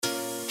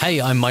Hey,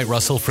 I'm Mike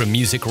Russell from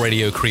Music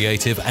Radio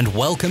Creative, and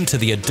welcome to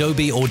the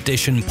Adobe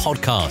Audition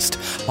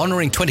podcast.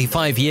 Honoring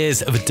 25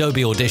 years of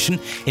Adobe Audition,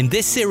 in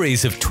this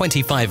series of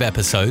 25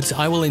 episodes,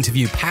 I will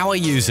interview power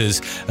users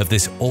of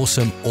this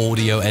awesome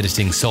audio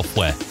editing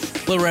software.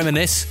 We'll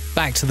reminisce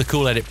back to the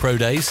Cool Edit Pro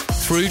days,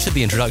 through to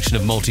the introduction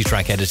of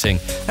multi-track editing,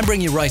 and bring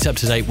you right up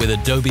to date with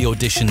Adobe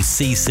Audition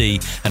CC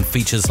and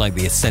features like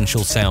the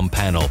Essential Sound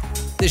Panel.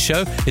 This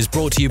show is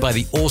brought to you by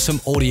the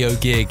awesome audio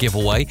gear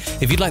giveaway.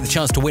 If you'd like the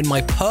chance to win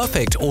my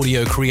perfect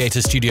audio creator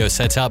studio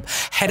setup,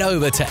 head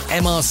over to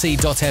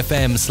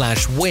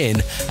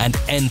mrc.fm/win and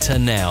enter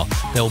now.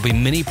 There will be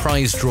mini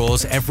prize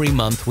draws every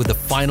month with the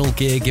final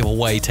gear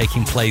giveaway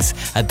taking place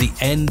at the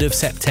end of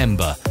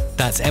September.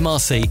 That's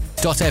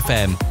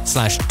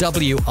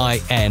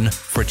mrc.fm/win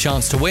for a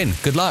chance to win.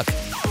 Good luck.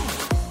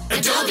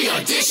 Adobe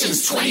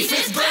Audition's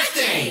 25th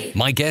birthday!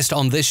 My guest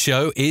on this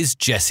show is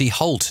Jesse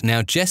Holt.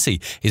 Now,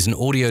 Jesse is an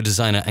audio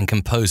designer and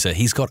composer.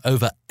 He's got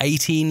over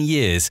 18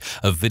 years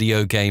of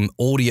video game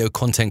audio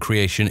content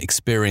creation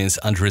experience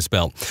under his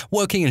belt,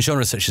 working in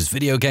genres such as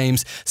video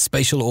games,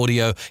 spatial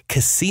audio,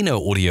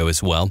 casino audio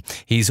as well.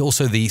 He's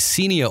also the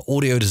senior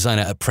audio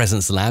designer at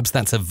Presence Labs.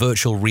 That's a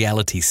virtual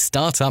reality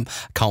startup.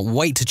 Can't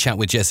wait to chat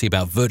with Jesse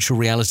about virtual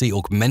reality,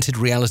 augmented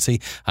reality,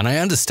 and I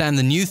understand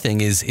the new thing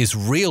is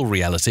real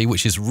reality,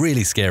 which is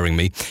really scaring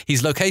me.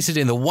 He's located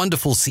in the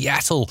wonderful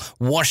Seattle,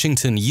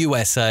 Washington,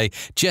 USA.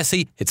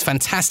 Jesse, it's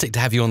fantastic to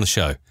have you on the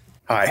show.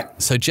 Hi.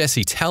 So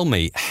Jesse, tell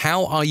me,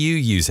 how are you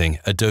using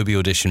Adobe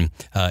Audition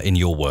in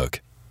your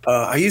work?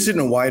 I use it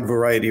in a wide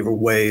variety of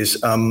ways.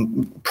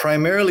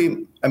 Primarily,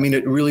 I mean,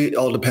 it really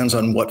all depends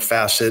on what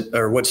facet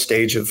or what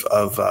stage of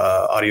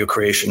audio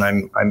creation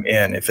I'm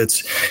in. If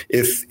it's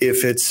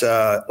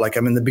like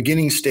I'm in the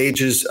beginning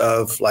stages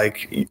of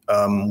like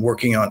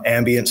working on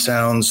ambient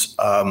sounds,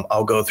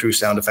 I'll go through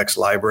sound effects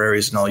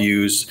libraries and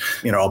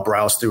I'll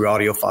browse through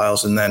audio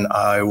files, and then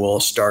I will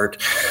start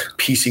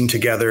piecing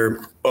together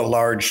a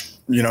large,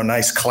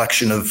 nice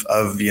collection of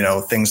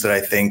things that I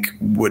think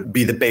would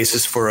be the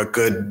basis for a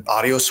good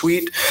audio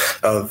suite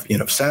of,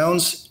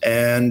 sounds.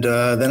 And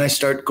then I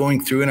start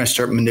going through and I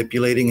start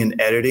manipulating and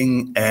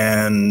editing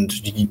and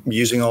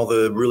using all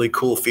the really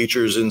cool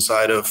features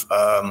inside of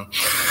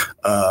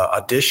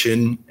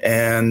Audition.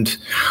 And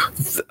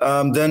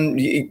then,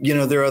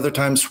 there are other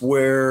times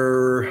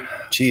where,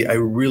 I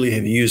really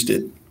have used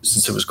it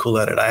since it was Cool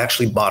Edit. I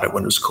actually bought it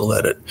when it was Cool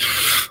Edit.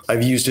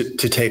 I've used it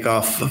to take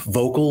off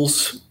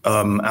vocals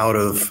out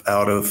of.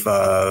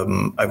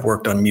 I've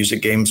worked on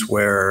music games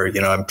where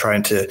I'm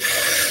trying to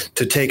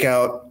take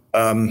out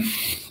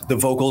the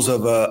vocals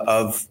of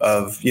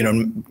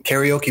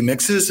karaoke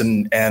mixes,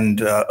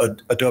 and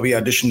Adobe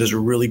Audition does a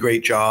really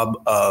great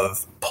job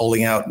of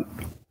pulling out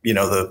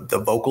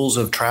the vocals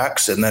of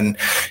tracks, and then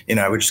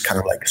I would just kind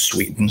of like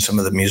sweeten some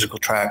of the musical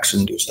tracks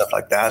and do stuff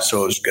like that.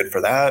 So it was good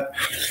for that.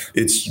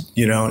 It's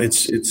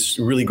it's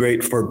really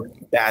great for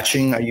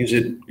batching. I use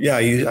it. Yeah,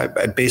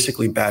 I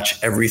basically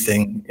batch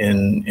everything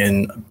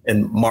in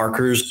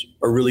markers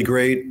are really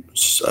great.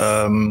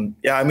 I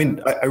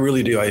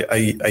really do.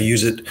 I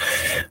use it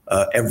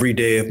every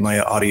day of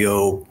my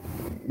audio.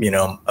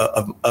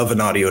 Of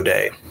an audio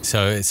day.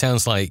 So it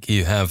sounds like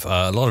you have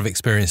a lot of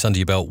experience under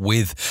your belt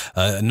with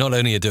not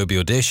only Adobe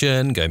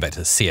Audition, going back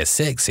to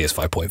CS6, CS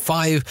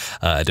 5.5,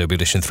 Adobe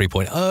Audition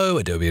 3.0,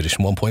 Adobe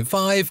Audition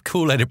 1.5,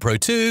 Cool Edit Pro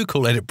 2,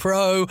 Cool Edit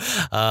Pro.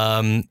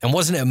 And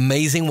wasn't it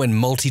amazing when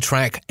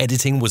multi-track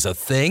editing was a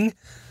thing?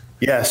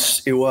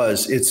 Yes, it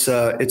was. It's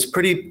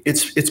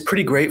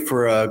pretty great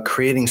for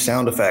creating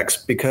sound effects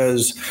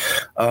because,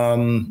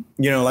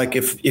 like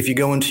if you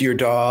go into your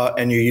DAW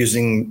and you're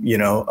using,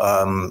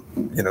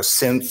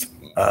 synth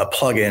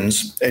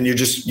plugins, and you're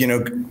just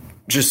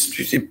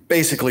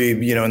basically,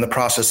 in the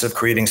process of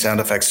creating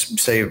sound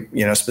effects, say,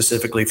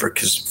 specifically for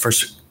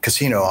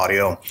casino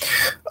audio,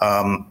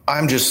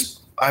 I'm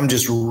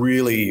just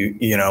really,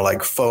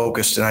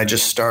 focused, and I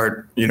just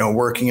start,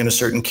 working in a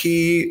certain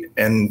key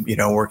and,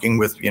 working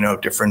with,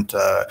 different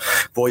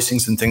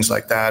voicings and things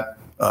like that,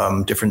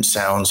 different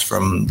sounds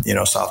from,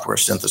 software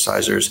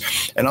synthesizers.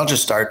 And I'll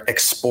just start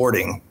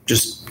exporting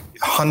just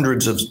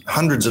hundreds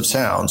of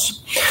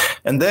sounds.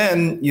 And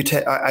then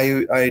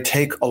I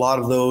take a lot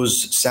of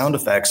those sound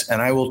effects and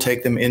I will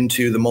take them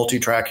into the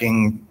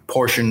multi-tracking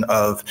portion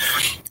of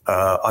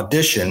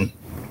Audition.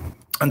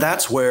 And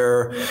that's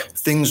where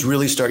things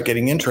really start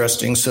getting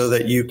interesting, so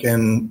that you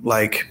can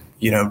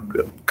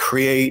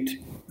create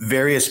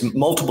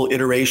multiple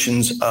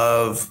iterations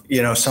of,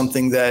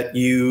 something that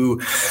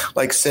you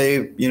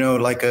say,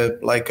 like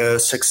a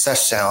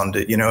success sound.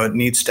 It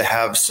needs to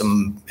have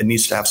some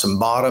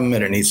bottom,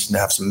 and it needs to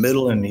have some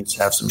middle, and it needs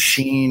to have some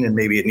sheen, and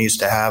maybe it needs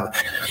to have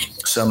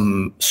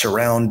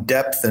surround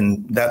depth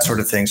and that sort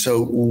of thing.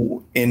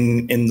 So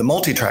in the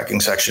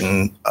multi-tracking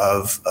section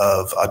of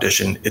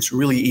Audition, it's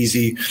really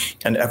easy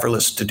and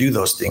effortless to do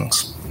those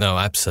things. No,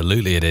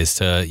 absolutely it is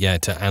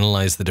to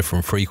analyze the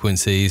different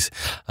frequencies,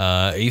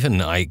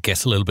 even I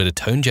guess a little bit of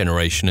tone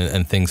generation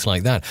and things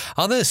like that.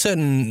 Are there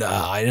certain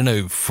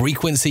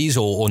frequencies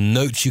or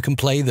notes you can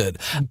play that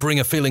bring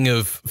a feeling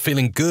of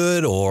feeling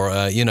good or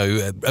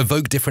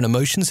evoke different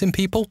emotions in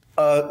people?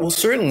 Well,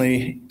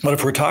 certainly. But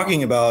if we're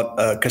talking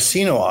about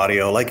casino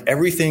audio, like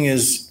everything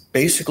is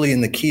basically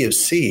in the key of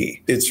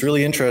C. It's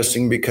really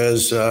interesting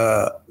because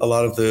a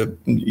lot of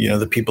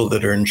the people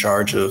that are in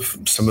charge of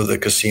some of the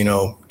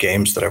casino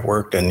games that I've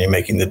worked in,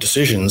 making the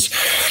decisions,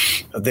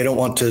 they don't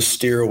want to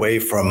steer away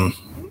from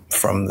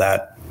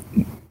that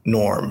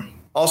norm.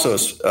 Also,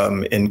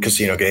 in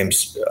casino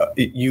games,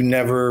 you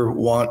never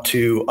want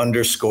to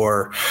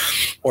underscore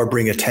or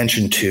bring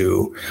attention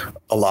to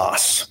a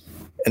loss.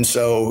 And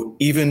so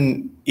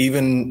even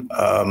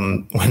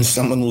when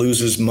someone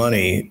loses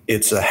money,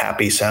 it's a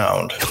happy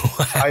sound.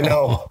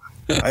 Wow.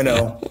 I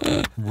know.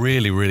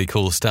 Really, really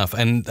cool stuff.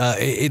 And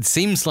it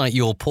seems like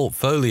your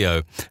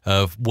portfolio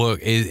of work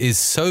is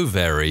so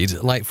varied.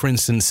 Like, for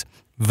instance,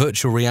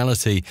 virtual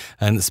reality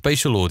and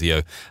spatial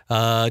audio.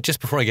 Just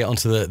before I get on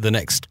to the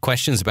next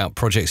questions about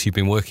projects you've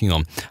been working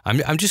on,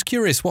 I'm just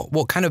curious,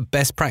 what kind of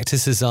best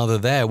practices are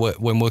there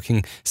when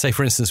working, say,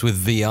 for instance,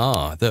 with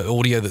VR, the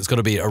audio that's got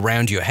to be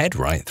around your head,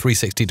 right?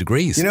 360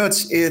 degrees.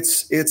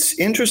 It's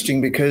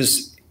interesting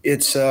because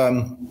it's...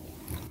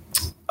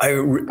 I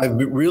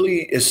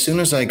really, as soon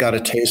as I got a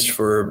taste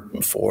for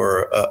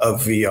a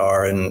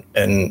VR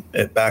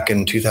and back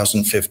in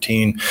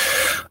 2015,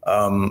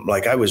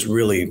 I was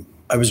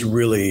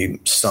really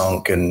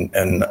sunk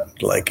and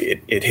like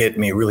it hit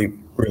me really,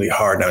 really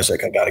hard. And I was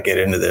like, I got to get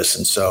into this.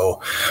 And so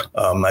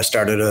I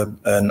started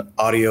an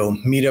audio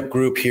meetup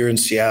group here in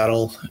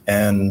Seattle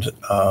and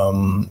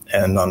on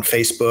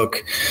Facebook,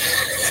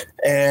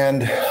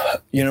 and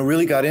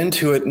really got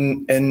into it.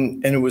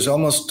 And it was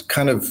almost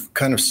kind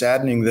of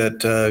saddening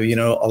that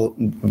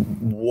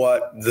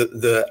what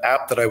the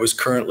app that I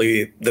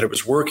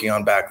was working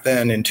on back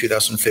then in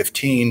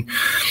 2015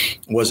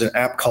 was an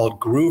app called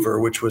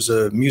GrooVR, which was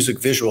a music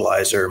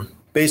visualizer.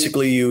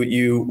 Basically,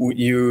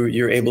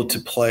 you're able to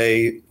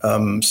play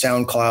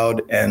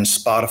SoundCloud and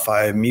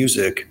Spotify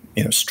music,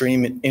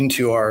 stream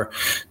into our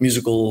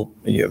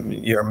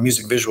your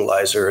music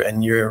visualizer,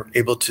 and you're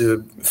able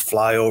to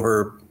fly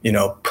over,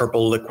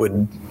 purple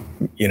liquid,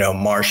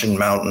 Martian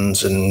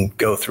mountains and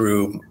go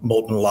through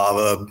molten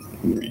lava,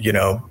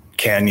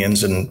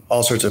 canyons and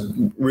all sorts of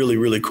really,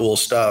 really cool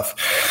stuff.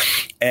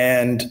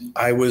 And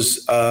I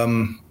was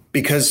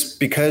because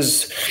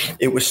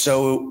it was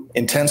so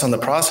intense on the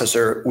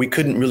processor, we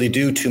couldn't really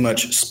do too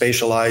much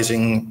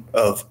spatializing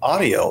of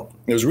audio.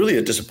 It was really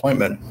a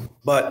disappointment.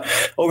 But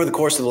over the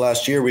course of the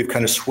last year, we've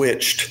kind of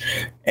switched,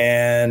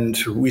 and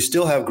we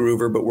still have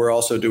GrooVR, but we're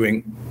also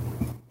doing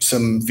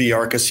some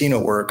VR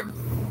casino work.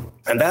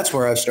 And that's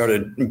where I've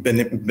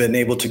been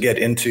able to get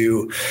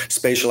into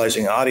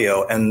spatializing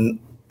audio. And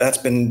that's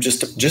been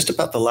just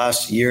about the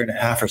last year and a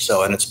half or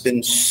so, and it's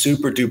been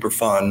super duper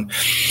fun.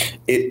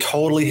 It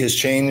totally has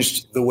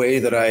changed the way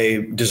that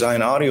I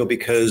design audio,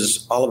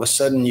 because all of a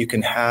sudden you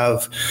can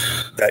have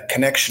that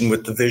connection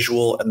with the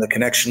visual and the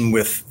connection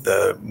with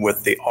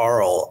the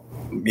aural,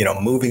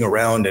 moving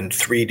around in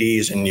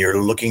 3Ds, and you're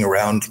looking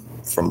around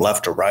from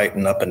left to right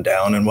and up and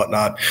down and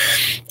whatnot.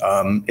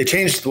 It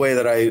changed the way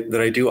that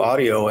I do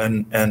audio,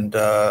 and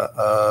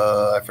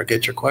I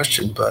forget your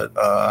question, but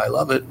I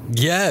love it.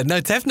 Yeah,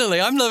 no, definitely.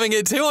 I'm loving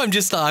it too.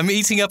 I'm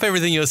eating up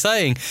everything you're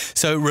saying.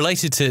 So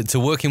related to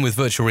working with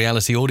virtual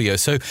reality audio.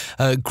 So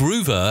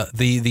GrooVR,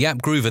 the app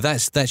GrooVR,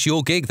 that's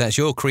your gig, that's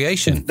your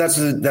creation.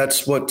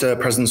 That's what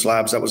Presence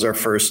Labs, that was our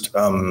first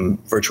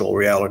virtual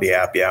reality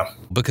app. Yeah.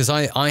 Because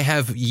I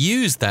have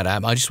used that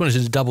app. I just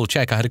wanted to double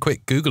check. I had a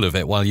quick Google of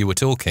it while you were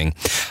talking.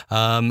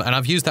 And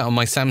I've used that on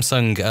my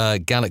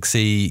Samsung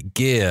Galaxy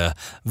Gear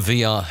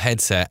VR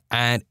headset,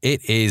 and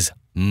it is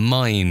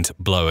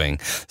mind-blowing.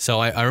 So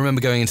I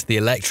remember going into the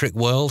electric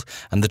world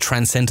and the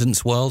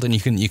transcendence world, and you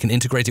can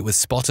integrate it with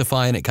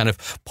Spotify, and it kind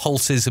of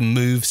pulses and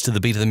moves to the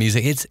beat of the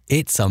music.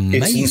 It's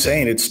amazing. It's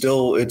insane. It's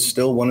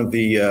still one of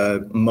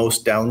the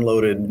most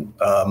downloaded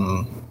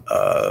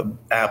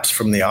apps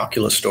from the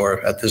Oculus Store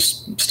at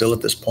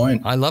this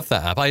point. I love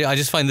that app. I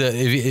just find that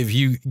if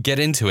you get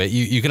into it,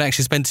 you can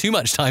actually spend too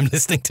much time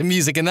listening to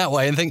music in that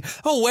way and think,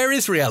 oh, where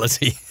is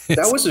reality?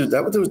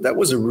 That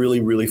was a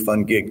really, really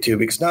fun gig too,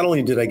 because not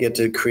only did I get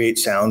to create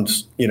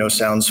sounds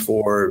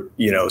for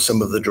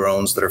some of the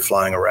drones that are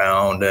flying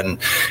around, and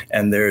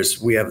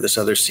we have this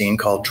other scene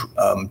called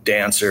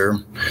Dancer,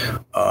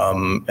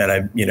 and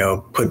I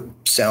put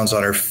sounds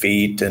on her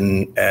feet,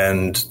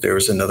 and there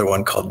was another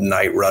one called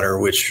Night Runner,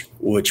 which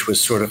was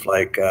sort of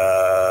like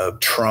a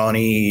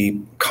Tron-y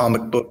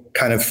comic book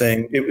kind of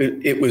thing.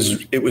 It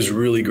was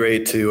really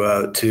great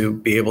to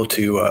be able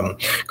to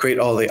create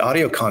all the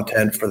audio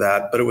content for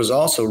that, but it was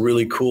also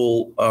really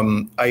cool.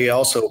 I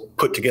also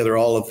put together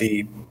all of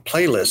the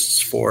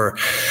playlists for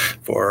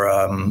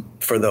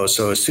those.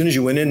 So as soon as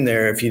you went in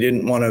there, if you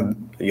didn't want to,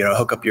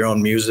 hook up your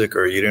own music,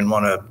 or you didn't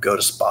want to go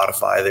to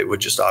Spotify, they would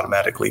just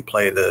automatically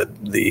play the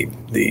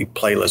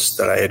playlist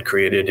that I had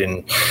created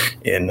in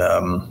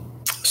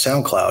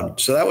SoundCloud.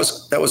 So that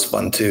was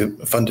fun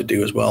to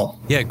do as well.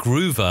 Yeah,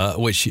 GrooVR,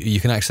 which you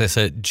can access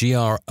at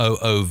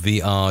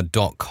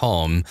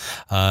GrooVR.com.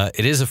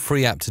 It is a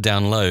free app to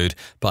download,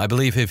 but I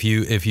believe if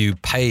you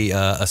pay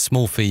a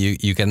small fee,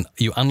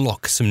 you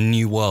unlock some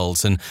new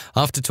worlds. And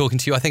after talking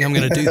to you, I think I'm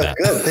going to do that.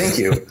 Good, thank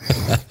you.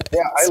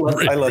 Yeah, I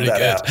love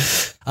that app.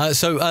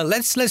 So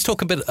let's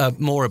talk a bit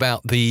more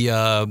about the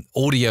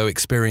audio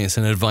experience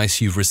and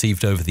advice you've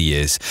received over the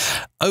years.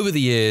 Over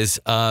the years,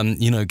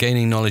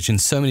 gaining knowledge in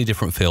so many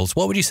different fields,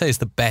 what would you say is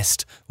the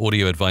best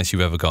audio advice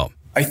you've ever got?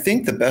 I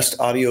think the best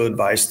audio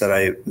advice that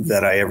I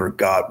ever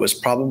got was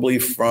probably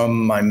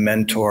from my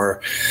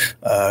mentor,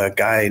 a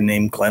guy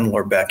named Glenn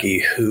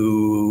Lorbecki,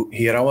 who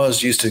he had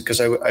always used to,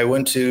 because I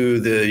went to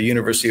the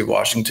University of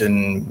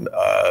Washington.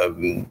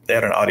 They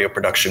had an audio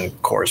production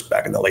course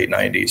back in the late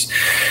 90s.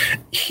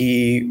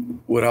 He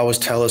would always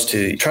tell us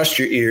to trust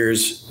your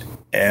ears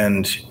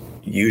and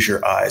use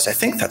your eyes. I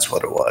think that's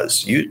what it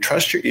was. You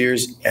trust your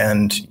ears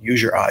and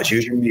use your eyes,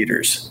 use your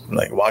meters,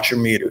 like watch your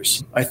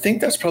meters. I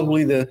think that's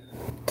probably some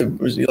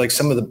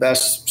of the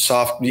best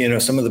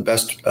some of the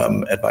best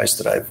advice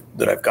that I've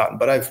gotten.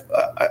 But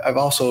I've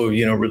also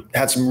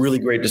had some really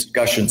great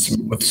discussions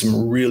with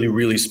some really,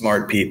 really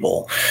smart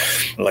people.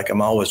 Like,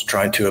 I'm always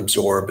trying to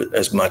absorb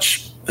as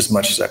much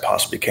as I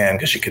possibly can,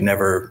 because you can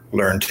never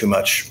learn too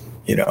much,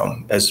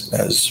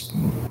 as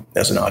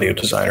an audio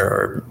designer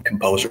or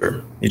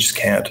composer. You just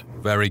can't.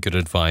 Very good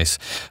advice.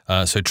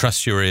 So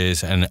trust your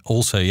ears, and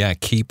also,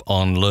 keep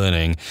on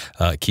learning,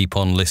 keep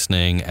on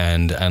listening,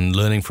 and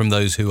learning from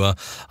those who are,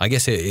 I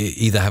guess,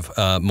 either have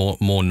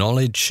more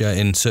knowledge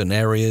in certain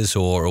areas,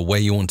 or where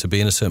you want to be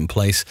in a certain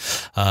place.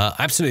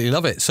 Absolutely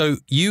love it. So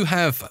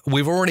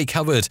we've already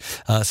covered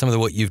some of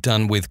what you've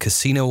done with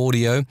casino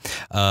audio,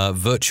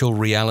 virtual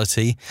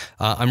reality.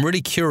 I'm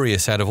really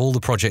curious, out of all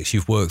the projects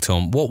you've worked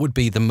on, what would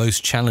be the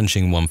most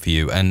challenging one for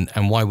you, and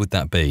why would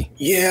that be?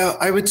 Yeah,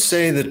 I would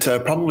say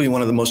that probably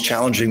one of the most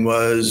challenging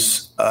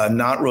was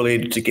not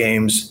related to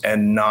games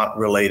and not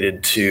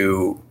related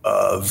to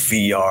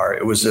VR.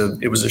 It was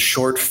a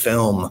short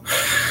film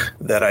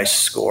that I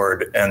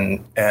scored,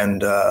 and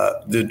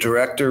the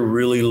director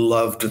really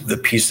loved the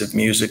piece of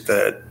music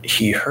that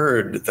he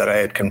heard that I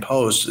had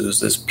composed. It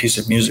was this piece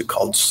of music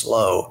called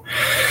Slow,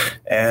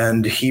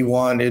 and he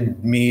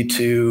wanted me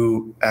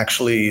to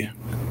actually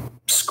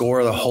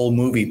score the whole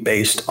movie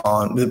based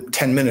on the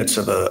 10 minutes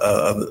of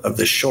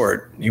the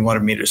short. He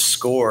wanted me to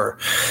score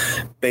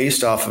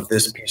based off of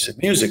this piece of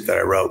music that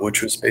I wrote,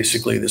 which was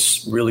basically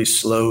this really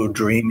slow,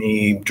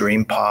 dreamy,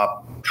 dream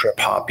pop, trip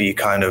hoppy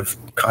kind of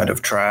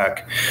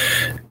track.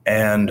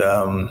 And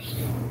I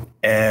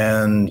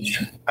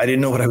didn't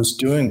know what I was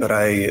doing, but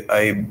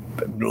I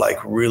like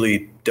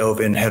really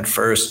dove in head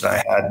first, and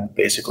I had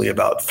basically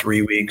about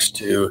 3 weeks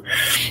to,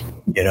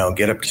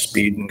 get up to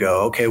speed and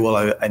go, okay,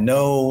 well, I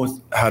know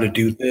how to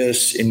do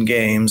this in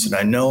games, and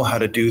I know how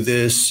to do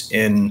this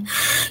in,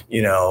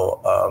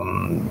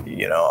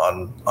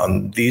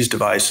 on these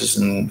devices,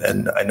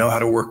 and I know how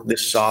to work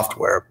this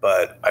software,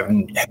 but I've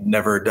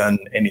never done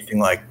anything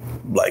like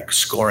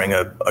scoring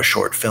a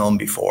short film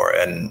before,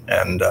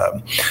 and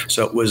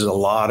so it was a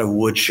lot of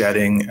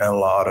woodshedding and a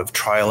lot of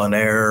trial and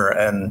error,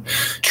 and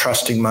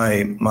trusting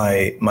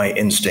my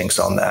instincts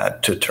on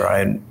that to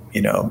try and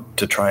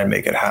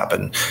make it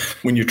happen.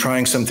 When you're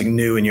trying something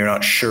new and you're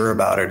not sure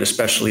about it,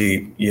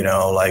 especially,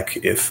 like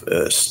if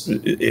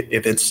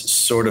it's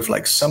sort of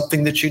like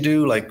something that you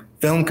do, like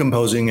film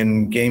composing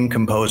and game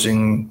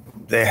composing,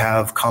 they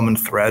have common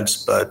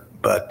threads, but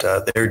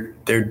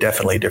they're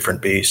definitely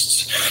different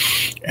beasts.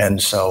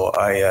 And so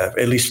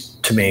at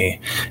least to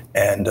me,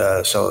 and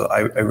so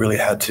I really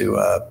had to,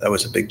 that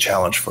was a big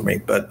challenge for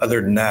me. But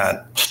other than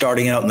that,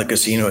 starting out in the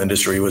casino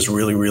industry was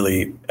really,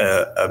 really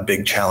a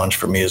big challenge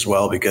for me as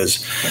well,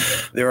 because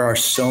there are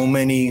so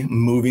many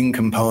moving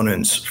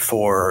components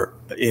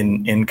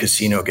in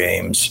casino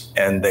games,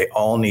 and they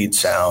all need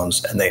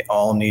sounds, and they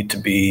all need to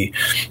be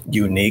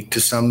unique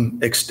to some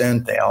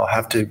extent. They all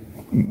have to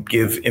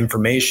give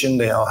information.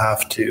 They all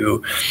have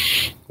to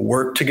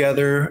work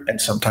together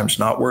and sometimes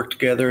not work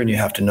together. And you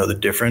have to know the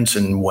difference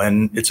and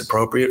when it's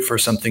appropriate for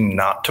something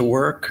not to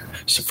work,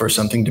 so for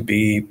something to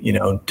be,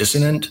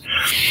 dissonant.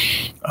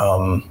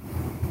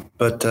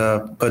 But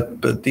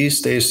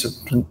these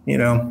days,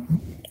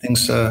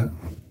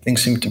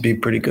 things seem to be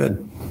pretty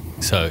good.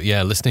 So,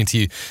 listening to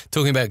you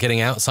talking about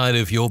getting outside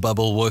of your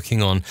bubble,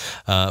 working on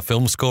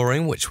film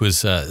scoring, which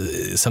was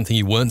something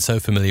you weren't so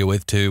familiar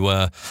with,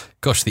 to,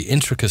 the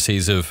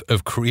intricacies of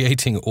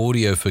creating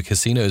audio for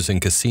casinos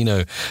and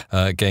casino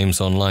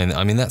games online.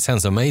 I mean, that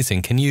sounds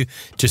amazing. Can you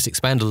just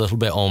expand a little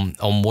bit on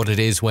what it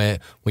is where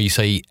you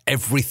say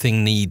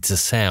everything needs a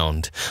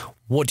sound?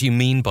 What do you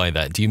mean by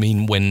that? Do you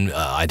mean when,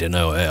 I don't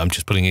know, I'm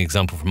just putting an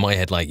example from my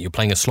head, like you're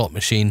playing a slot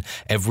machine,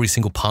 every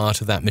single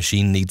part of that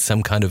machine needs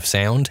some kind of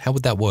sound? How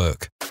would that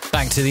work?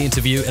 Back to the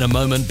interview in a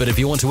moment, but if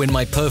you want to win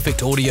my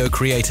perfect audio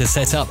creator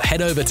setup,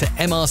 head over to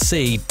mrc.fm/win.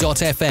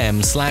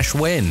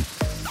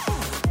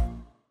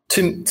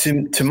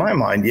 To my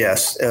mind,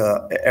 yes,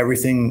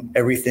 everything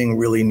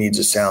really needs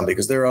a sound,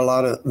 because there are a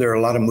lot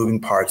of moving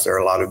parts, there are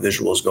a lot of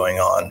visuals going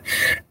on,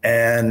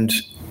 and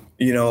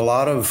a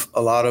lot of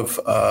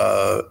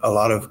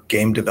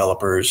game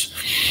developers.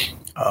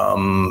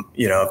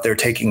 If they're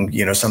taking,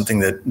 something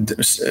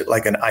that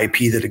like an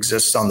IP that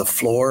exists on the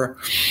floor,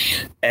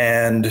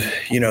 and,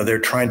 they're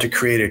trying to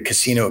create a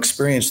casino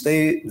experience,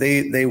 they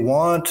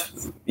want,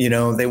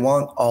 they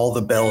want all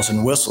the bells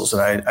and whistles.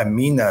 And I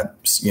mean that,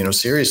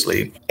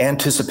 seriously.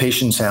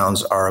 Anticipation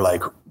sounds are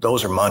like,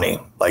 those are money.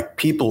 Like,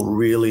 people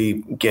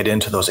really get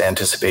into those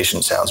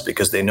anticipation sounds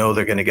because they know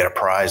they're going to get a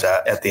prize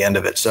at the end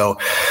of it. So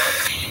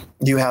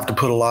you have to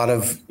put a lot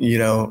of,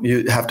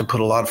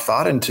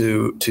 thought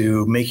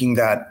into making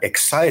that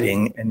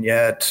exciting, and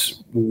yet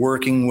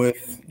working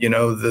with,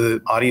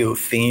 the audio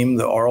theme,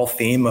 the aural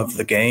theme of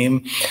the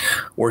game,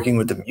 working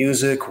with the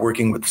music,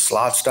 working with the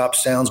slot stop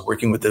sounds,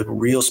 working with the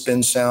real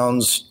spin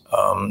sounds,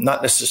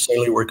 not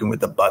necessarily working with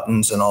the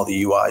buttons and all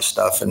the UI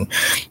stuff and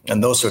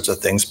those sorts of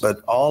things, but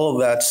all of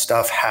that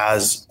stuff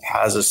has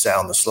a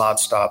sound. The slot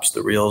stops,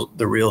 the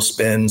real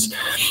spins,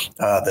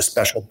 the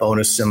special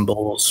bonus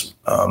symbols,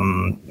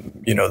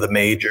 the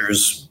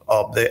majors.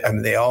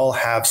 They all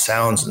have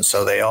sounds, and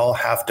so they all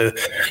have to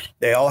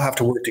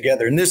work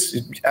together. And this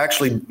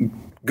actually,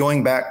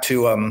 going back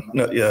to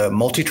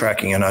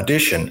multi-tracking and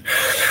Audition,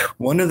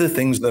 one of the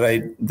things that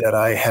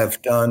I have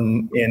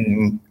done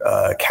in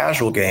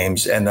casual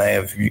games, and I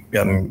have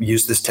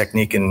used this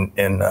technique in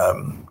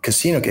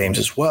casino games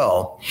as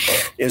well,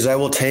 is I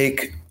will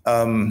take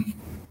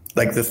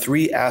like the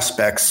three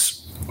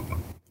aspects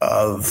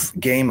of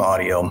game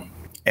audio,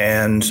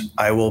 and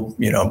I will,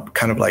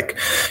 kind of like,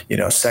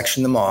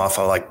 section them off.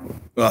 I'll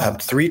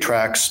have three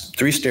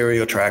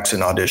stereo tracks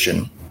in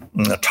Audition.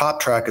 And the top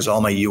track is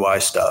all my UI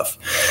stuff.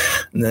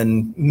 And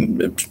then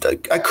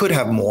I could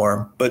have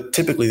more, but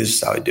typically this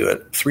is how I do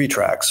it. 3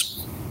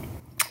 tracks.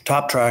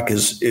 Top track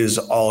is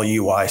all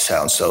UI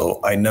sounds.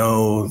 So I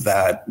know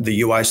that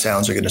the UI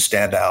sounds are going to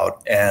stand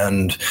out.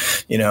 And,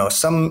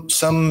 some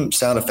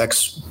sound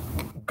effects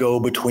go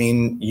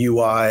between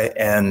UI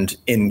and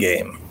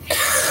in-game.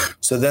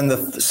 So then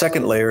the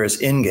second layer is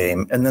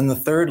in-game, and then the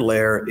third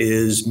layer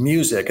is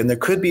music. And there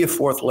could be a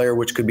fourth layer,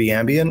 which could be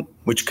ambient,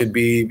 which could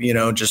be,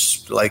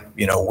 just like,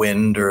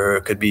 wind, or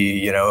it could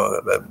be,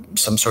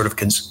 some sort of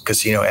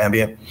casino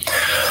ambient.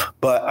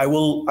 But I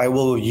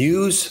will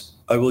use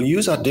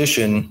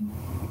Audition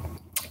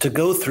to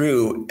go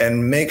through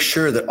and make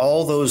sure that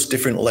all those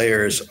different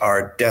layers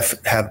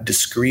have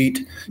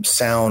discrete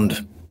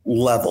sound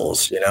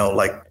levels,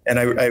 and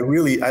I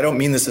don't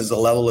mean this as a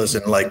level as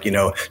in 2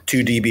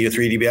 dB or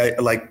 3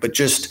 dB, but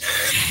just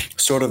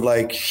sort of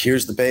like,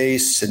 here's the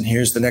bass and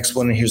here's the next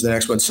one and here's the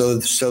next one. So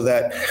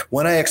that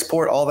when I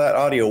export all that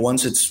audio,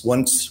 once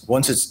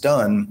it's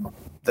done,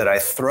 that I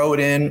throw it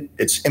in,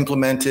 it's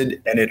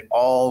implemented, and it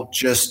all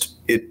just,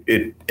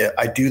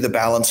 I do the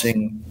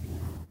balancing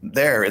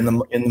there in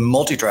the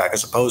multi-track,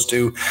 as opposed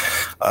to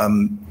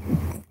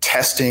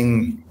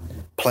testing,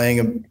 playing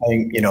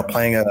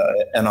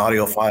an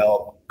audio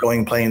file,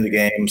 playing the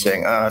game,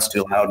 saying, it's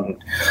too loud,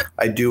 and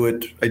I do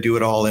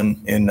it all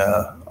in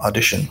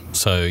Audition.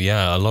 So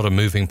yeah, a lot of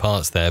moving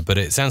parts there, but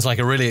it sounds like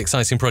a really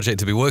exciting project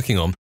to be working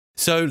on.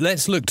 So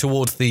let's look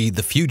towards the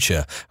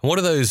future. What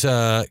are those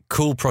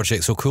cool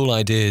projects or cool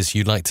ideas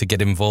you'd like to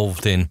get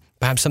involved in?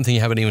 Perhaps something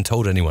you haven't even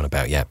told anyone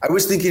about yet. I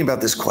was thinking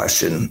about this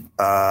question.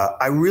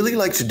 I really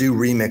like to do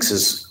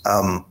remixes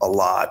a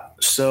lot.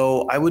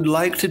 So I would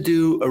like to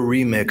do a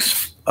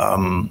remix.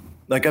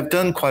 I've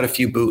done quite a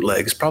few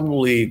bootlegs,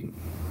 probably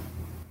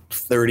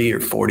 30 or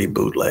 40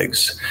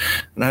 bootlegs.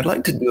 And I'd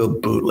like to do a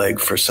bootleg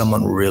for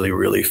someone really,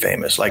 really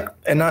famous,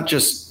 and not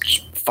just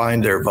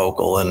find their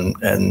vocal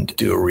and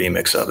do a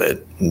remix of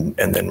it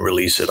and then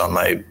release it on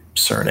my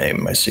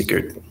surname, my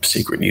secret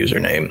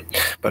username,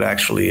 but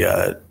actually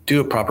do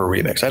a proper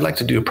remix. I'd like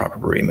to do a proper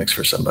remix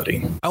for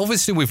somebody.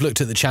 Obviously, we've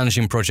looked at the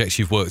challenging projects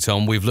you've worked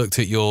on. We've looked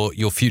at your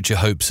future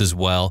hopes as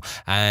well,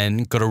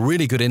 and got a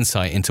really good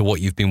insight into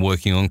what you've been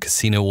working on: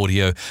 casino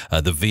audio,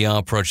 the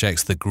VR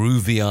projects, the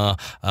GrooVR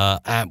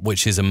app,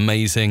 which is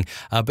amazing.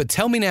 But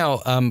tell me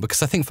now,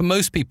 because I think for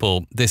most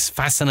people, this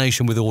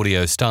fascination with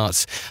audio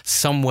starts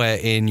somewhere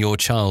in your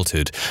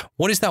childhood.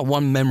 What is that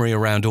one memory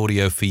around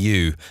audio for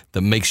you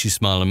that makes you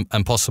smile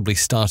and possibly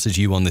started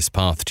you on this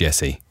path,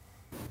 Jesse?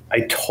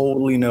 I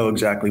totally know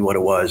exactly what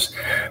it was.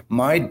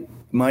 My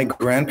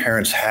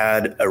grandparents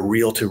had a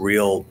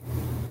reel-to-reel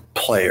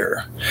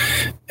player,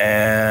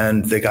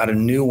 and they got a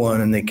new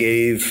one, and they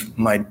gave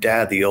my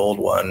dad the old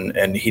one,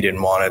 and he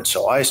didn't want it,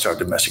 so I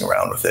started messing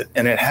around with it.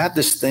 And it had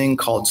this thing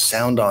called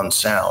sound on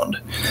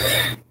sound,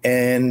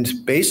 and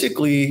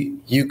basically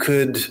you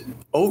could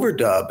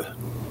overdub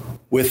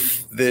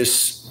with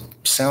this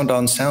sound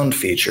on sound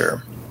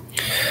feature.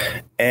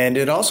 And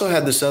it also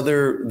had this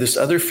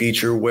other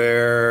feature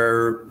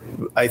where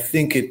I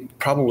think it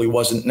probably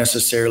wasn't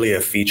necessarily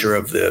a feature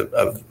of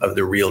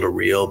the reel to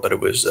reel, but it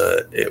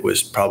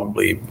was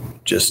probably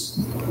just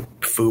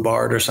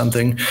foobarred or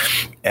something,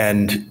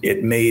 and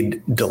it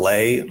made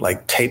delay,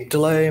 like tape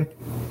delay.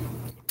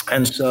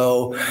 And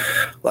so,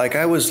 like,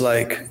 I was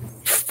like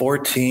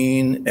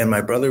 14, and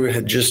my brother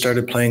had just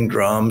started playing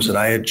drums, and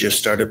I had just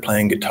started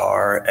playing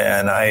guitar,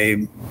 and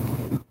I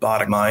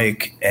bought a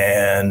mic,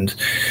 and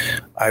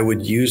I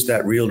would use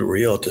that reel to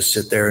reel to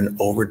sit there and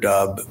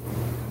overdub.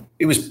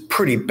 It was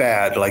pretty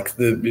bad. Like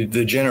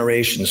the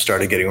generation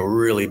started getting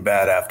really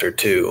bad after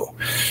 2.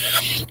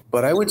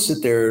 But I would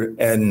sit there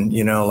and,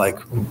 like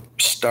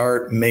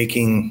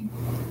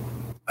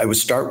I would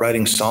start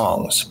writing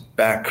songs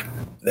back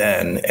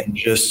then,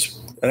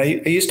 and I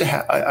used to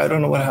have, I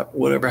don't know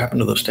whatever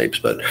happened to those tapes,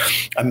 but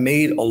I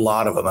made a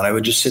lot of them, and I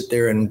would just sit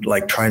there and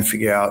like try and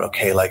figure out,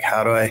 okay, like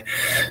how do I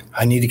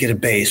need to get a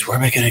bass. Where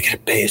am I going to get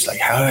a bass? Like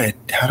how do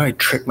I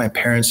trick my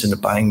parents into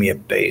buying me a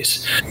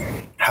bass?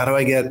 How do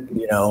I get,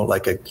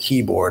 like a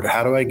keyboard?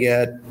 How do I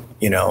get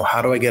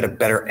a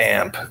better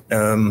amp?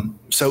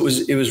 So it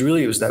was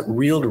that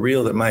reel to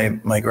reel that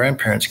my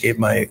grandparents gave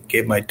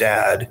my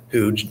dad,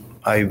 who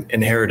I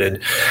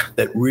inherited,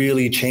 that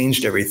really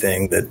changed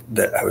everything,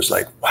 that I was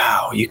like,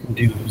 wow, you can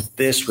do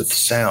this with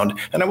sound.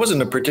 And I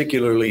wasn't a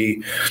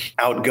particularly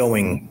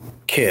outgoing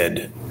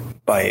kid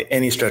by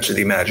any stretch of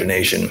the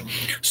imagination.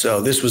 So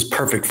this was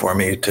perfect for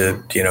me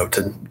to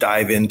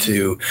dive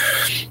into,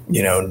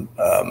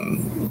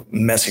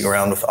 messing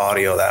around with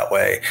audio that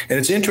way. And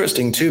it's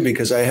interesting too,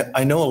 because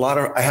I know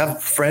I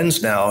have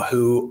friends now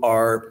who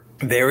are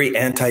very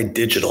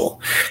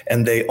anti-digital,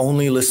 and they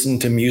only listen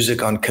to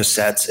music on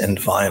cassettes and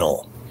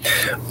vinyl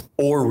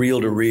or reel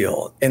to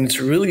reel. And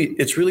it's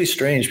really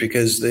strange,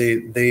 because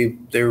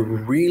they're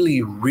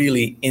really,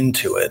 really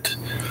into it,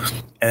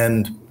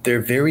 and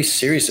they're very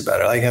serious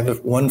about it. I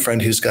have one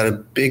friend who's got a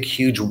big,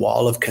 huge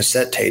wall of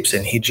cassette tapes,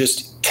 and he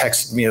just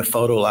texted me a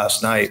photo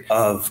last night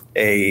of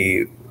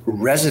a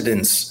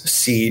Residence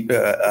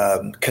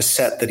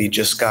cassette that he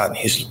just got, and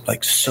he's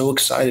like so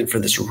excited for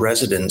this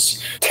Residence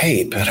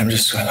tape, and I'm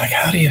just like,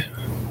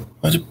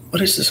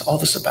 what is all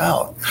this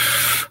about?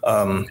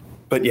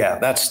 But yeah,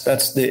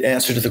 that's the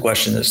answer to the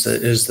question, is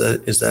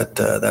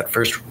that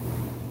first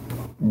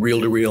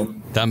reel to reel.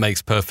 That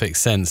makes perfect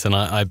sense. And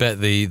I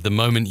bet the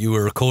moment you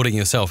were recording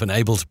yourself and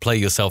able to play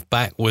yourself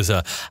back was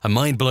a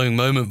mind-blowing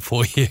moment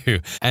for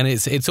you. And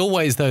it's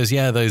always those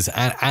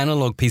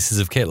analog pieces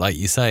of kit, like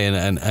you say.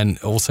 And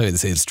also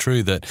it's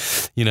true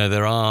that,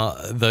 there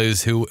are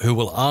those who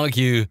will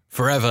argue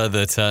forever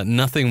that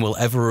nothing will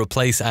ever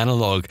replace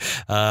analog.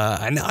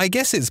 And I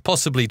guess it's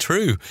possibly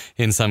true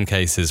in some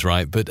cases,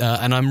 right? But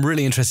and I'm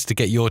really interested to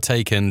get your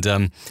take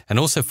and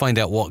also find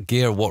out what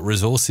gear, what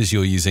resources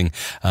you're using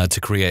to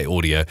create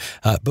audio.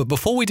 But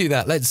before we do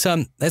that,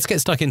 let's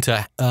get stuck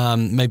into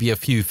maybe a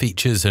few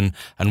features and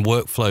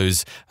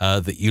workflows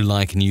that you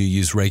like and you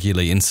use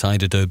regularly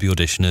inside Adobe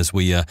Audition as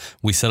we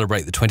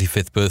celebrate the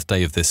 25th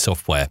birthday of this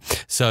software.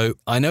 So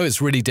I know it's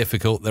really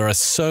difficult. There are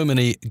so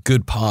many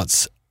good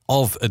parts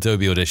of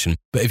Adobe Audition,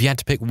 but if you had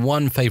to pick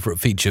one favorite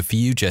feature for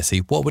you, Jesse,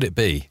 what would it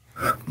be?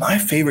 My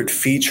favorite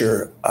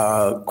feature,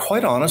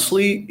 quite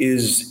honestly,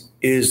 is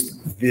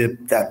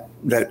that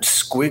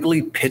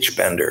squiggly pitch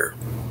bender.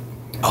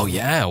 Oh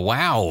yeah!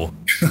 Wow.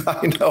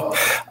 I know.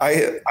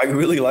 I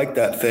really like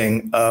that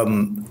thing.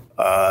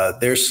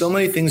 There's so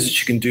many things that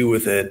you can do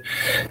with it,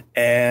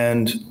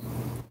 and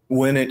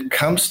when it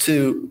comes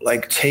to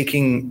like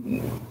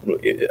taking,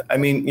 I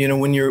mean,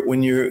 when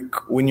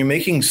you're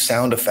making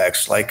sound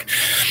effects, like,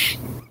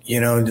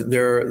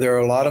 there are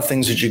a lot of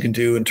things that you can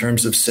do in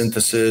terms of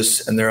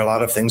synthesis, and there are a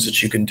lot of things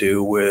that you can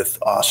do with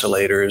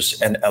oscillators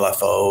and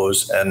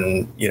LFOs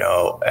and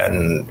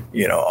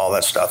all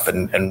that stuff,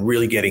 and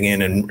really getting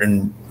in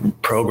and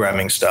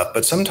programming stuff.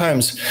 But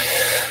sometimes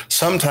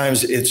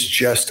it's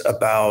just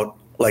about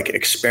like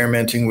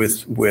experimenting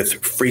with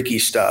freaky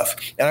stuff.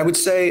 And I would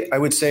say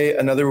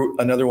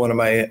another one of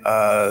my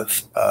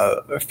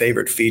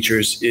favorite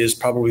features is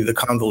probably the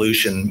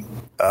convolution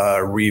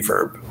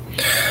reverb.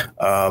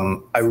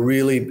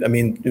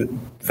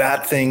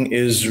 That thing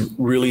is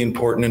really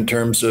important in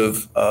terms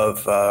of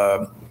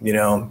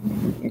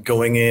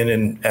going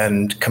in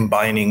and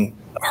combining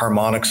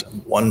harmonics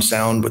of one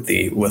sound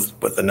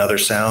with another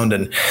sound,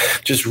 and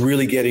just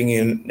really getting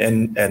in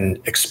and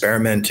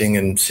experimenting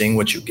and seeing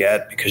what you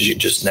get, because you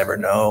just never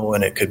know,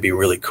 and it could be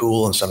really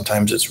cool, and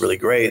sometimes it's really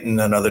great, and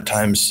then other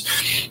times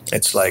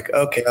it's like,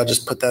 okay, I'll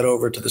just put that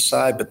over to the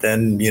side, but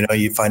then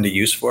you find a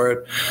use for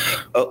it.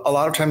 A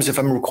lot of times if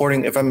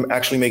I'm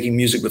actually making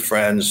music with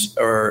friends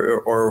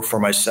or for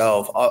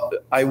myself,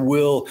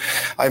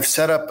 I've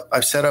set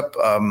up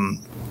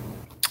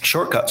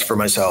shortcuts for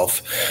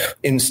myself.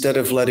 Instead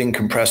of letting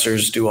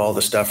compressors do all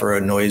the stuff, or a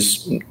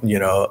noise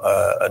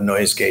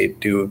gate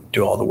do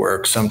all the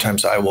work,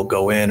 sometimes I will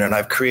go in, and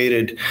I've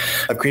created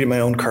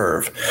my own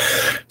curve.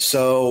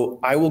 So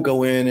I will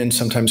go in and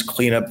sometimes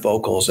clean up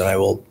vocals, and I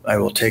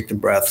will take the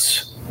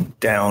breaths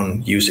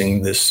down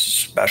using this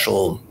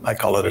special, I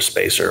call it a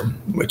spacer,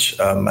 which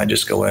I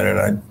just go in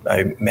and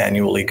I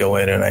manually go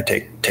in and I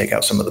take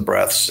out some of the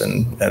breaths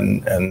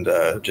and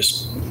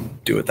just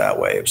do it that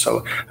way.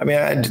 So, I mean,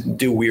 I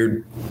do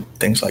weird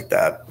things like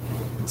that.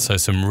 So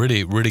some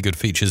really, really good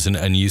features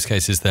and use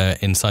cases there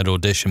inside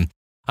Audition.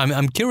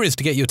 I'm curious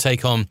to get your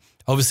take on,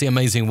 obviously,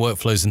 amazing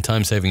workflows and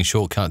time-saving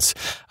shortcuts.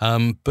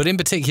 But in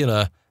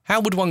particular,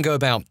 how would one go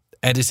about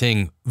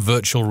editing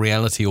virtual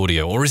reality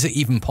audio? Or is it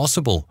even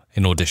possible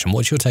in Audition?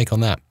 What's your take on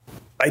that?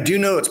 I do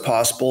know it's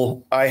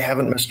possible. I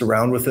haven't messed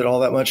around with it all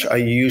that much. I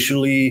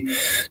usually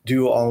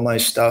do all my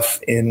stuff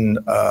in,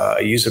 I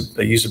use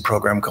a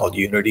program called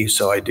Unity.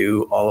 So I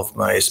do all of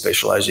my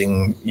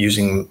spatializing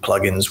using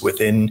plugins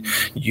within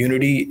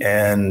Unity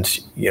and,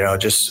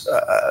 just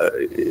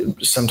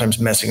sometimes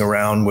messing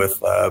around with,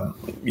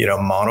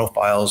 mono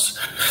files,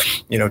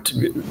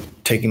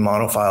 taking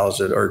mono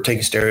files or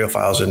taking stereo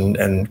files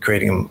and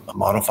creating a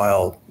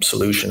mono-file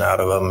solution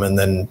out of them and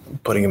then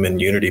putting them in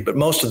Unity. But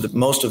most of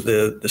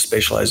the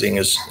spatializing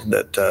is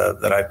that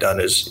I've done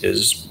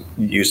is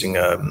using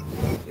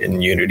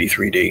in Unity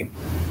 3D.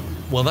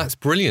 Well, that's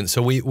brilliant.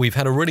 So we've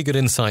had a really good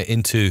insight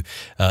into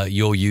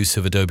your use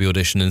of Adobe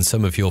Audition and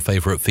some of your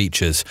favorite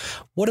features.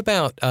 What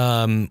about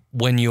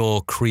when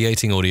you're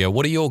creating audio?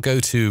 What are your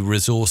go-to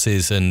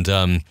resources and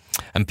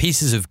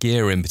pieces of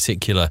gear in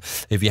particular?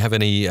 If you have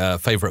any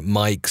favorite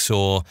mics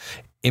or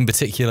in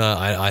particular,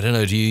 I don't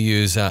know, do you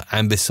use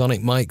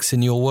ambisonic mics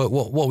in your work?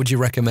 What would you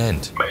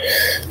recommend?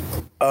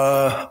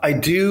 I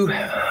do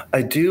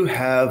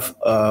have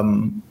a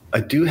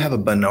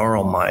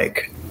binaural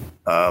mic,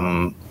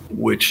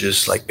 which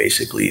is like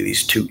basically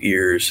these two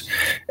ears,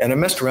 and I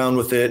messed around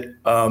with it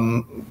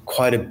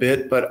quite a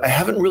bit, but I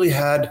haven't really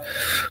had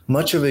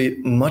much of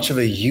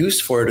a use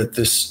for it at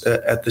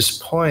this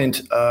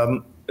point.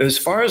 As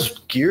far as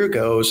gear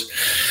goes,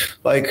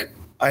 like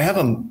I have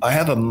a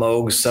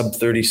Moog Sub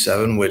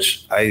 37,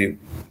 which I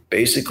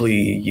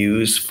basically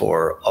use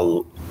for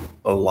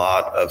a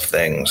lot of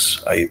things.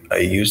 I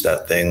use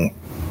that thing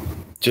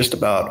just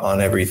about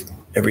on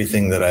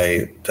everything that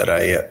I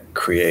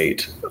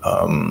create,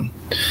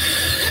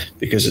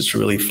 because it's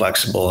really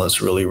flexible and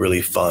it's really,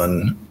 really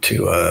fun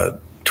to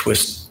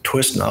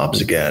twist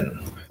knobs again.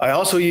 I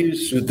also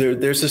use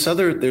there's this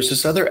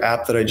other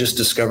app that I just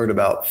discovered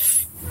about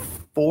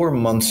 4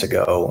 months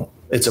ago.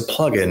 It's a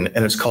plugin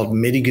and it's called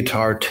MIDI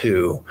Guitar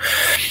 2.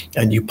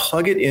 And you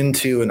plug it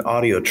into an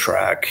audio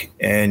track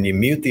and you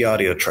mute the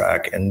audio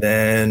track. And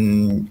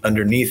then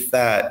underneath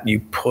that,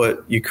 you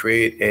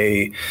create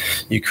a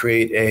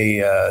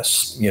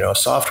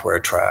software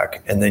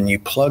track. And then you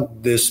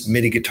plug this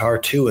MIDI Guitar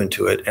 2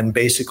 into it. And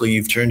basically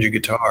you've turned your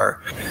guitar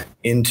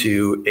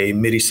into a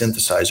MIDI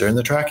synthesizer. And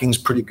the tracking's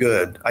pretty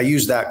good. I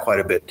use that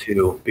quite a bit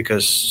too,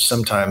 because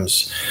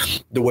sometimes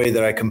the way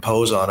that I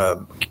compose on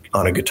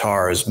a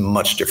guitar is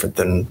much different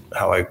than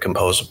how I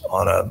compose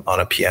on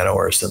a piano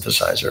or a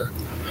synthesizer.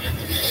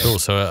 Cool.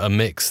 So a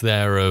mix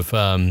there of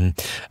apps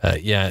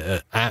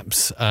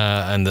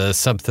and the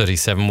Sub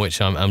 37,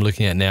 which I'm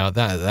looking at now.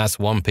 That's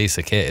one piece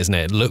of kit, isn't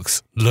it?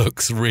 It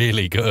looks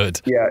really good.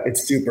 Yeah,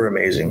 it's super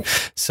amazing.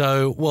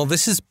 So, well,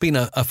 this has been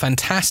a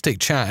fantastic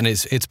chat, and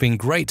it's been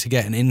great to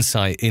get an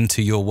insight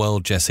into your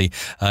world, Jesse.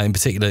 In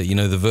particular,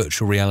 the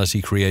virtual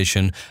reality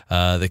creation,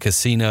 the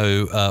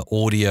casino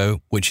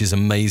audio, which is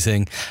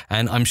amazing.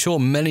 And I'm sure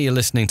many are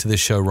listening to this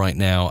show right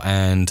now,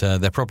 and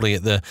they're probably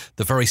at the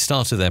very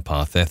start of their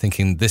path. They're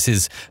thinking this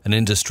is an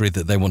industry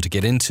that they want to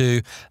get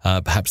into.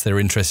 Perhaps they're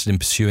interested in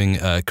pursuing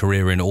a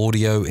career in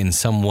audio in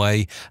some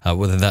way,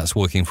 whether that's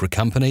working for a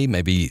company,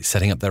 maybe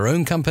setting up their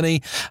own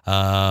company,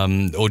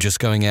 or just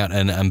going out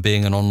and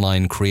being an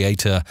online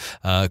creator,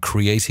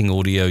 creating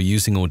audio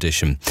using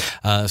Audition.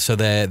 So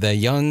they're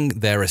young,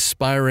 they're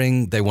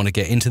aspiring, they want to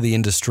get into the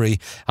industry.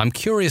 I'm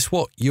curious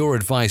what your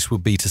advice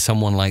would be to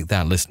someone like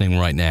that listening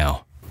right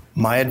now.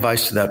 My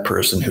advice to that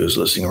person who's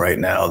listening right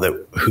now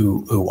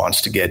who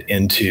wants to get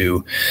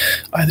into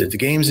either the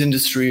games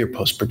industry or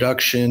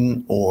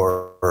post-production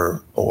or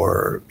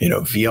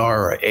VR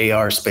or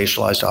AR,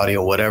 spatialized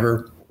audio,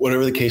 whatever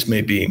the case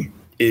may be,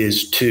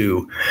 is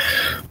to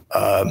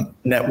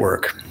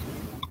network,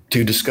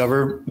 to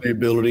discover the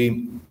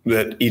ability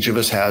that each of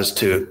us has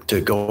to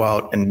go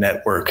out and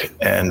network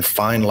and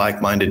find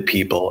like-minded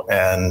people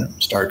and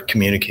start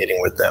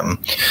communicating with them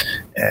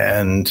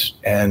and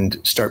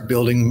start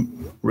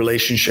building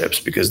relationships,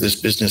 because this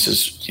business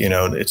is,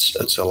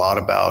 it's a lot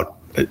about,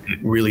 it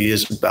really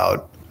is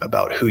about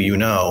who you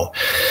know.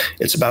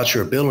 It's about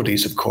your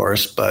abilities, of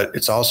course, but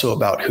it's also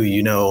about who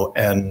you know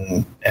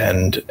and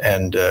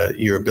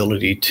your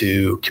ability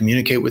to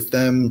communicate with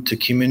them.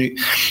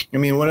 I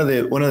mean, one of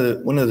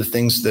the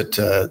things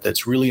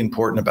that's really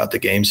important about the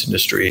games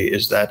industry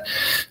is that,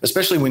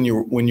 especially when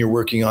you're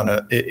working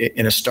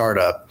in a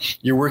startup,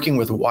 you're working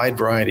with a wide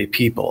variety of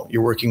people.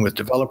 You're working with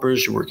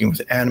developers, you're working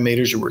with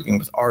animators, you're working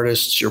with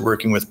artists, you're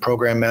working with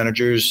program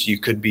managers. You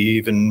could be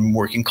even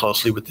working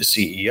closely with the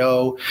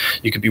CEO.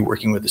 You could be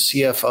working with with a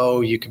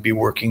CFO, you could be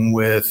working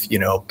with,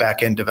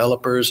 back-end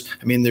developers.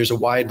 I mean, there's a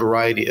wide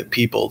variety of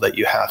people that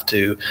you have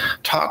to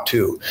talk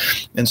to.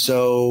 And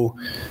so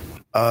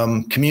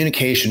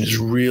communication is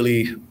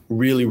really,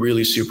 really,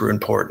 really super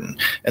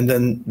important. And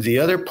then the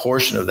other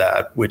portion of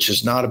that, which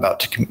is not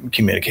about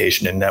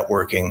communication and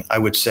networking, I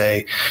would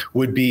say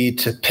would be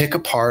to pick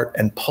apart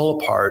and pull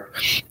apart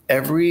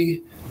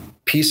every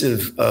piece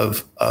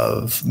of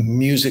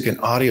music and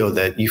audio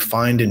that you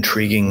find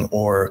intriguing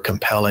or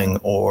compelling,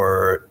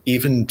 or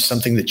even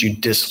something that you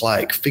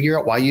dislike. Figure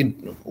out why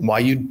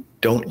you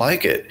don't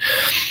like it.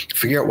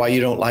 Figure out why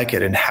you don't like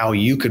it and how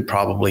you could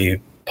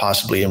possibly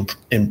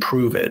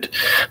improve it.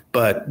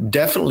 But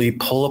definitely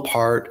pull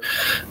apart,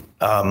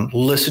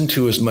 listen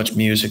to as much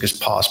music as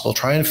possible.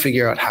 Try and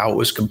figure out how it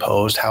was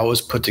composed, how it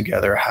was put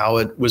together, how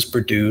it was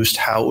produced,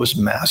 how it was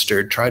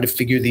mastered. Try to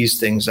figure these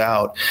things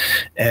out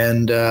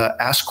and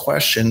ask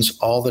questions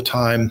all the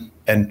time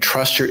and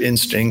trust your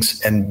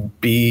instincts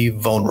and be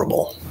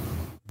vulnerable.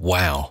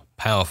 Wow.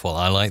 Powerful.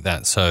 I like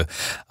that. So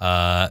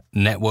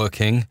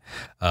networking,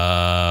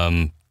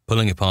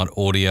 pulling apart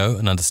audio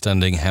and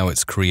understanding how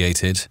it's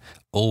created,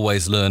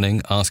 always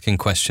learning, asking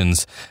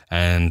questions,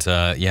 and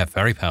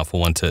very powerful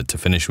one to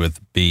finish with,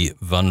 be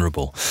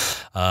vulnerable.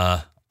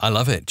 I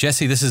love it.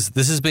 Jesse, this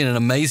has been an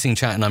amazing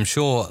chat, and I'm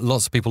sure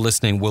lots of people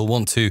listening will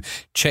want to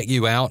check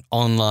you out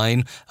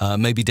online,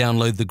 maybe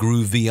download the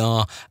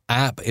GrooVR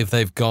app if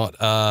they've got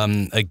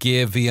a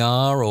Gear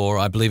VR, or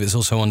I believe it's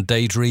also on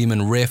Daydream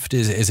and Rift.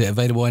 Is it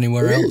available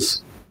anywhere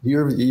else?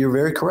 You're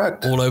very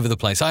correct. All over the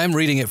place. I am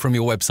reading it from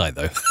your website,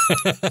 though.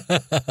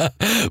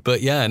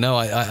 But yeah, no,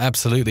 I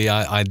absolutely.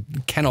 I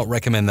cannot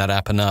recommend that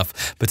app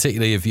enough,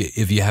 particularly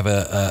if you have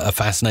a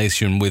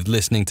fascination with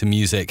listening to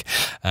music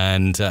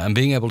and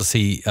being able to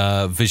see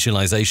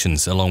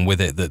visualizations along with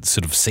it that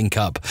sort of sync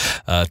up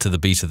to the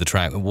beat of the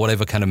track.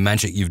 Whatever kind of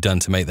magic you've done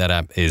to make that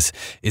app is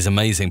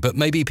amazing. But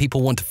maybe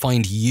people want to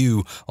find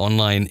you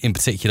online in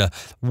particular.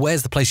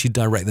 Where's the place you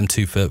direct them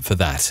to for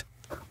that?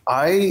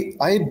 I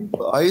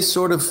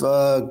sort of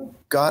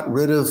got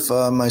rid of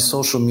my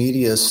social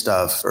media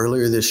stuff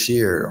earlier this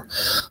year.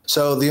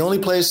 So the only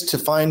place to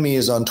find me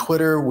is on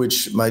Twitter,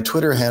 which my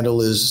Twitter handle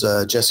is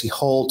Jesse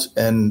Holt,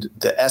 and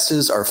the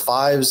S's are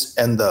 5s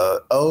and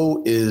the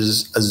O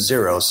is a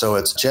 0. So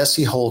it's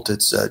Jesse Holt.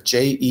 It's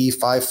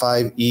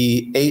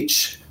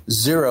JE55EH.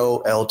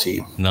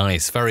 0LT.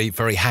 Nice. Very,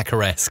 very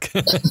hacker-esque.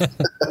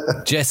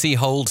 Jesse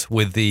Holt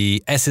with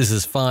the S's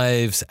as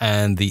 5s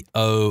and the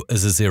O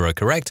as a 0,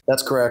 correct?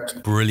 That's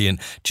correct. Brilliant.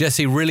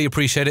 Jesse, really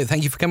appreciate it.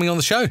 Thank you for coming on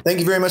the show. Thank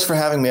you very much for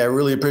having me. I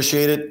really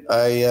appreciate it.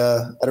 I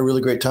had a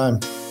really great time.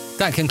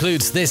 That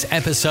concludes this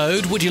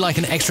episode. Would you like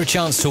an extra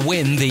chance to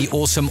win the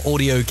awesome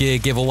audio gear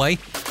giveaway?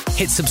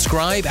 Hit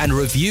subscribe and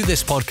review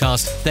this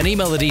podcast, then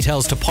email the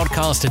details to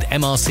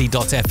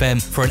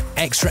podcast@mrc.fm for an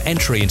extra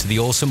entry into the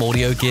awesome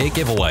audio gear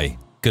giveaway.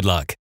 Good luck.